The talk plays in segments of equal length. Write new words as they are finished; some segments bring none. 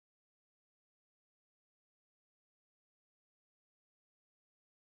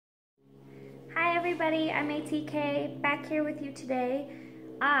everybody, I'm ATK, back here with you today.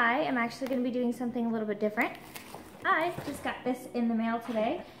 I am actually going to be doing something a little bit different. I just got this in the mail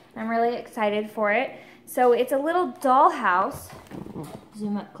today, and I'm really excited for it. So it's a little dollhouse.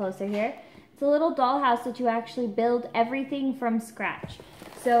 Zoom up closer here. It's a little dollhouse that you actually build everything from scratch.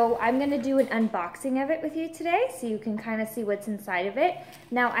 So I'm going to do an unboxing of it with you today so you can kind of see what's inside of it.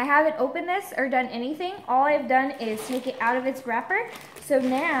 Now I haven't opened this or done anything. All I've done is take it out of its wrapper. So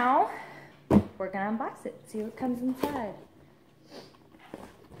now we're going to unbox it, see what comes inside.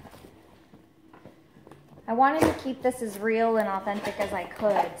 I wanted to keep this as real and authentic as I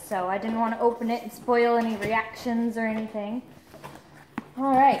could, so I didn't want to open it and spoil any reactions or anything.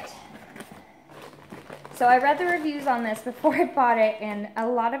 All right. So I read the reviews on this before I bought it, and a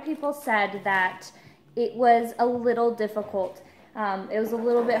lot of people said that it was a little difficult. It was a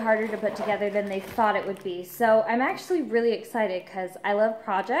little bit harder to put together than they thought it would be. So I'm actually really excited because I love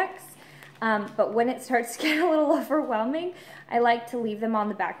projects, but when it starts to get a little overwhelming, I like to leave them on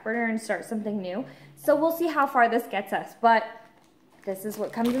the back burner and start something new. So we'll see how far this gets us, but this is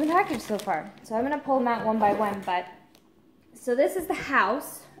what comes in the package so far. So I'm going to pull them out one by one, so this is the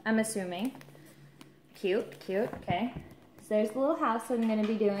house, I'm assuming. Cute, cute, okay. So there's the little house that I'm going to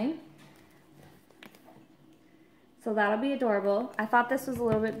be doing. So that'll be adorable. I thought this was a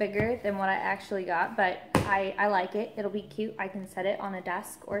little bit bigger than what I actually got, but I like it. It'll be cute. I can set it on a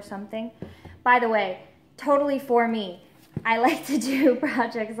desk or something. By the way, totally for me. I like to do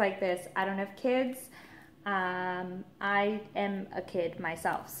projects like this. I don't have kids. I am a kid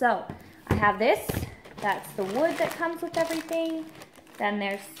myself. So I have this. That's the wood that comes with everything. Then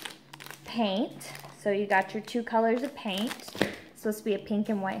there's paint. So you got your two colors of paint. It's supposed to be a pink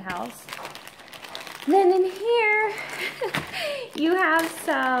and white house. Then in here, you have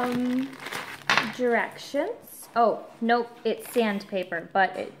some directions. Oh, nope, it's sandpaper,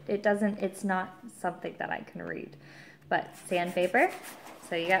 but it's not something that I can read. But sandpaper.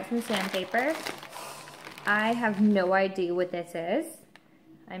 So you got some sandpaper. I have no idea what this is.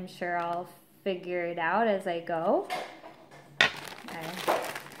 I'm sure I'll figure it out as I go. Okay.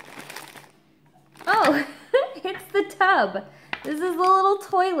 Oh, it's the tub. This is the little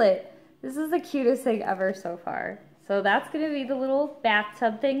toilet. This is the cutest thing ever so far. So that's going to be the little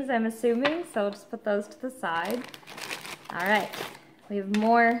bathtub things, I'm assuming. So I'll just put those to the side. All right. We have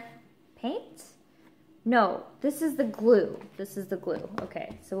more paint. No, this is the glue. This is the glue.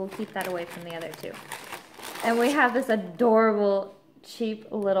 Okay, so we'll keep that away from the other two. And we have this adorable, cheap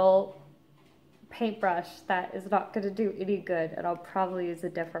little paintbrush that is not going to do any good, and I'll probably use a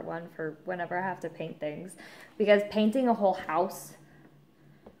different one for whenever I have to paint things, because painting a whole house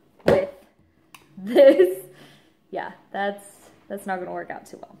with this, yeah, that's not going to work out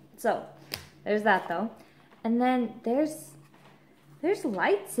too well. So there's that though. And then there's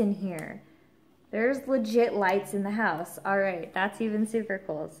lights in here. There's legit lights in the house. All right, that's even super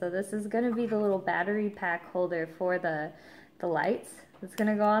cool. So this is going to be the little battery pack holder for the lights that's going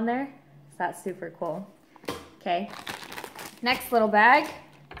to go on there. So that's super cool. Okay, next little bag,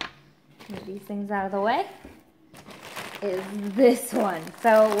 move these things out of the way, is this one.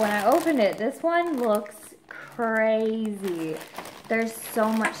 So when I opened it, this one looks crazy. There's so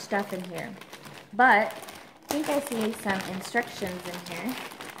much stuff in here. But I think I see some instructions in here.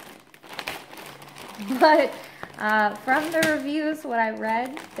 But from the reviews, what I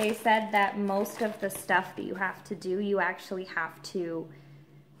read, they said that most of the stuff that you have to do, you actually have to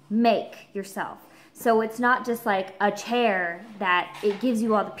make yourself. So it's not just like a chair that it gives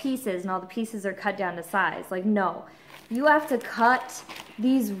you all the pieces and all the pieces are cut down to size. Like, no. You have to cut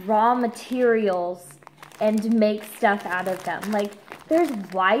these raw materials and make stuff out of them. Like, there's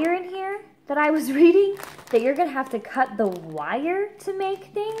wire in here that I was reading that you're going to have to cut the wire to make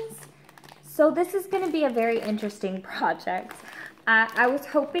things. So this is going to be a very interesting project. I was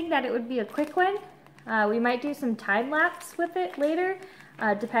hoping that it would be a quick one. We might do some time lapse with it later,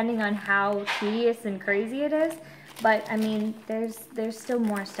 depending on how tedious and crazy it is. But I mean, there's still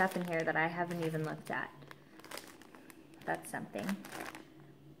more stuff in here that I haven't even looked at. That's something.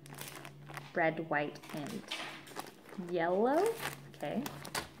 Red, white, and yellow. Okay,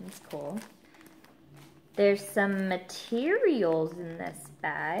 that's cool. There's some materials in this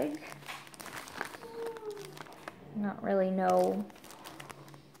bag. Not really know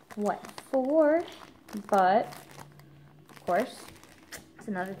what for, but of course, it's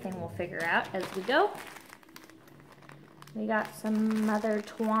another thing we'll figure out as we go. We got some other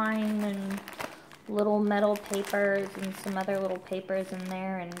twine and little metal papers and some other little papers in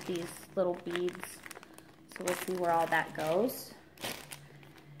there and these little beads. So we'll see where all that goes.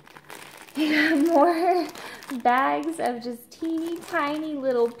 We got more bags of just teeny tiny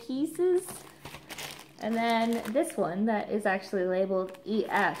little pieces. And then this one that is actually labeled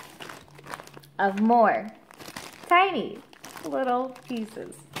EF of more tiny little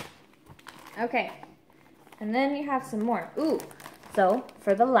pieces. Okay, and then you have some more. Ooh, so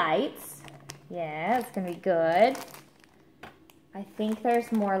for the lights, yeah, it's gonna be good. I think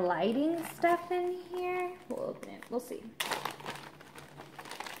there's more lighting stuff in here. We'll open it, we'll see.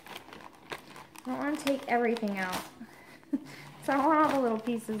 I don't want to take everything out. So I don't want all the little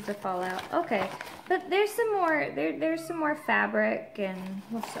pieces to fall out. Okay, but there's some more, there's some more fabric, and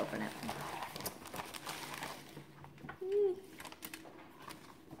we'll just open it.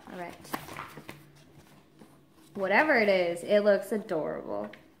 All right. Whatever it is, it looks adorable.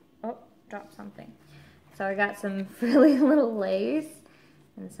 Oh, dropped something. So I got some really little lace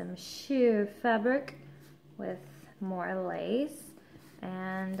and some sheer fabric with more lace.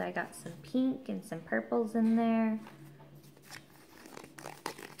 And I got some pink and some purples in there.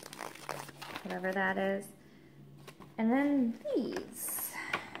 Whatever that is. And then these.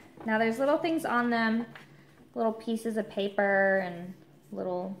 Now there's little things on them, little pieces of paper and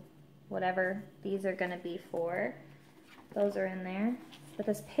little whatever these are gonna be for. Those are in there. But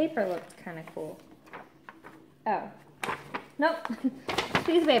this paper looks kind of cool. Oh, nope,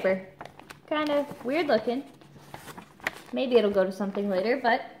 piece of paper. Kind of weird looking. Maybe it'll go to something later,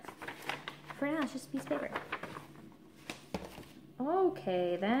 but for now it's just a piece of paper.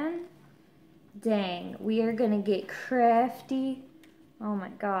 Okay then. Dang, we are gonna get crafty. Oh my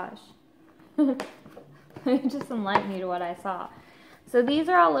gosh. Just enlightened you to what I saw. So these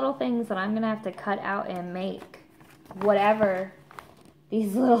are all little things that I'm gonna have to cut out and make whatever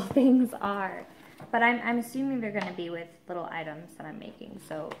these little things are. But I'm assuming they're gonna be with little items that I'm making.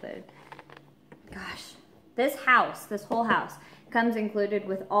 So gosh, this house, this whole house comes included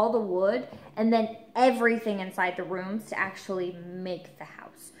with all the wood and then everything inside the rooms to actually make the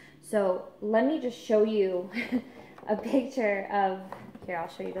house. So let me just show you a picture of, here, I'll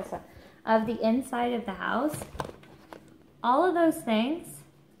show you this one, of the inside of the house. All of those things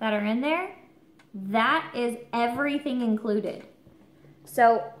that are in there, that is everything included.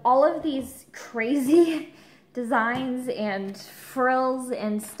 So all of these crazy designs and frills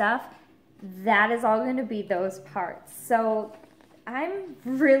and stuff, that is all going to be those parts. So I'm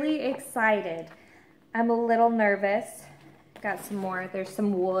really excited. I'm a little nervous. Got some more. There's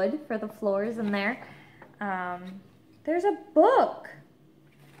some wood for the floors in there. There's a book.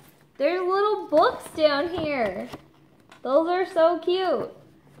 There's little books down here. Those are so cute.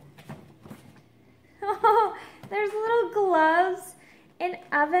 Oh, there's little gloves and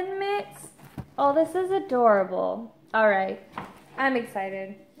oven mitts. Oh, this is adorable. All right, I'm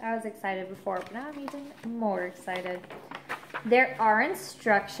excited. I was excited before, but now I'm even more excited. There are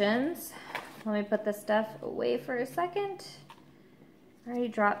instructions. Let me put this stuff away for a second. I already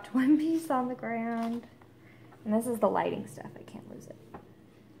dropped one piece on the ground. And this is the lighting stuff. I can't lose it.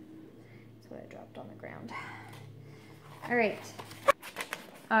 That's what I dropped on the ground. All right.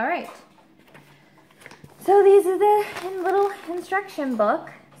 All right. So these are the little instruction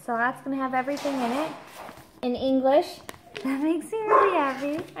book. So that's going to have everything in it in English. That makes me really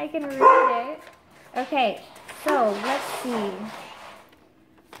happy. I can read it. Okay, so let's see.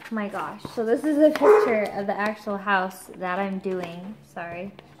 Oh my gosh. So this is a picture of the actual house that I'm doing.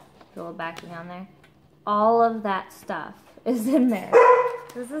 Sorry, a little backing on there. All of that stuff is in there.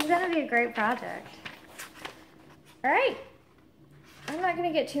 This is going to be a great project. All right. I'm not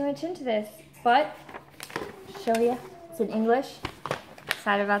going to get too much into this, but show you. It's in English.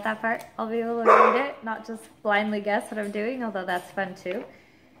 Excited about that part. I'll be able to read it, not just blindly guess what I'm doing, although that's fun too.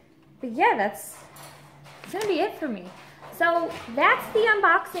 But yeah, that's going to be it for me. So that's the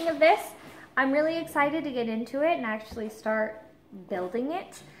unboxing of this. I'm really excited to get into it and actually start building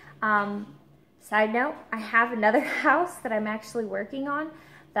it. Side note, I have another house that I'm actually working on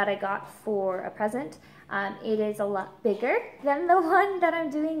that I got for a present. It is a lot bigger than the one that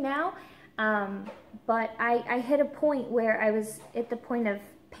I'm doing now. But I hit a point where I was at the point of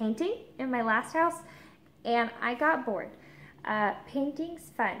painting in my last house and I got bored.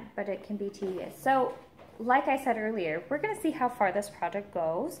 Painting's fun, but it can be tedious. So like I said earlier, we're going to see how far this project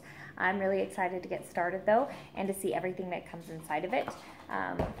goes. I'm really excited to get started though, and to see everything that comes inside of it,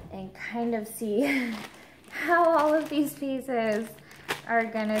 and kind of see how all of these pieces are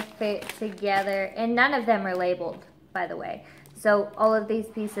going to fit together. And none of them are labeled, by the way. So all of these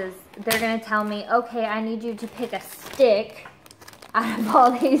pieces, they're going to tell me, okay, I need you to pick a stick out of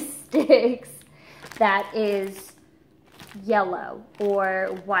all these sticks that is yellow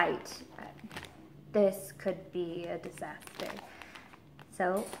or white. This could be a disaster.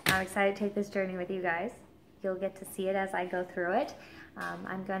 So I'm excited to take this journey with you guys. you'll get to see it as I go through it.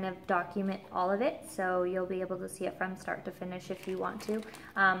 I'm going to document all of it, so you'll be able to see it from start to finish if you want to.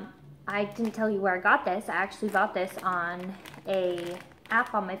 I didn't tell you where I got this. I actually bought this on a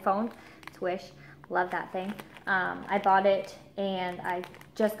app on my phone. It's Wish. Love that thing. I bought it and I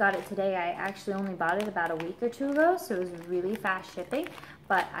just got it today. I actually only bought it about a week or two ago, so it was really fast shipping,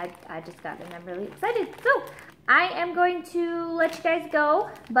 but I just got it and I'm really excited. So I am going to let you guys go,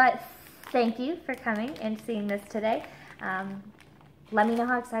 but thank you for coming and seeing this today. Let me know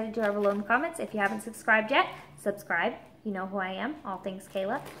how excited you are below in the comments. If you haven't subscribed yet, subscribe. You know who I am, all things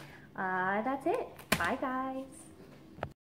Kayla. That's it. Bye, guys.